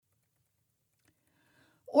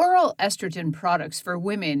Oral estrogen products for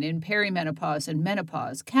women in perimenopause and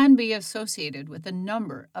menopause can be associated with a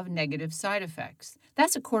number of negative side effects.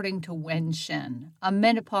 That's according to Wen Shen, a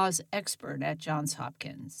menopause expert at Johns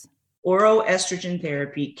Hopkins. Oral estrogen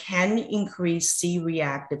therapy can increase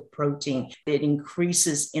C-reactive protein. It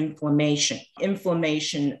increases inflammation.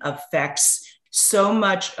 Inflammation affects so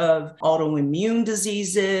much of autoimmune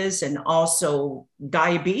diseases, and also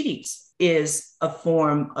diabetes is a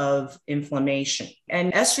form of inflammation.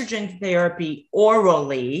 And estrogen therapy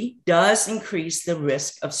orally does increase the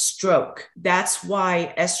risk of stroke. That's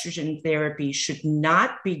why estrogen therapy should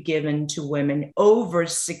not be given to women over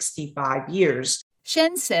 65 years.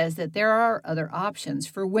 Shen says that there are other options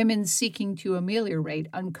for women seeking to ameliorate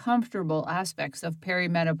uncomfortable aspects of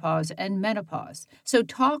perimenopause and menopause, so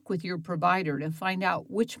talk with your provider to find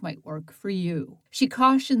out which might work for you. She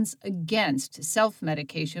cautions against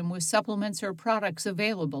self-medication with supplements or products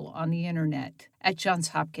available on the internet. At Johns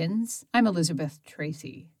Hopkins, I'm Elizabeth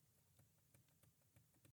Tracey.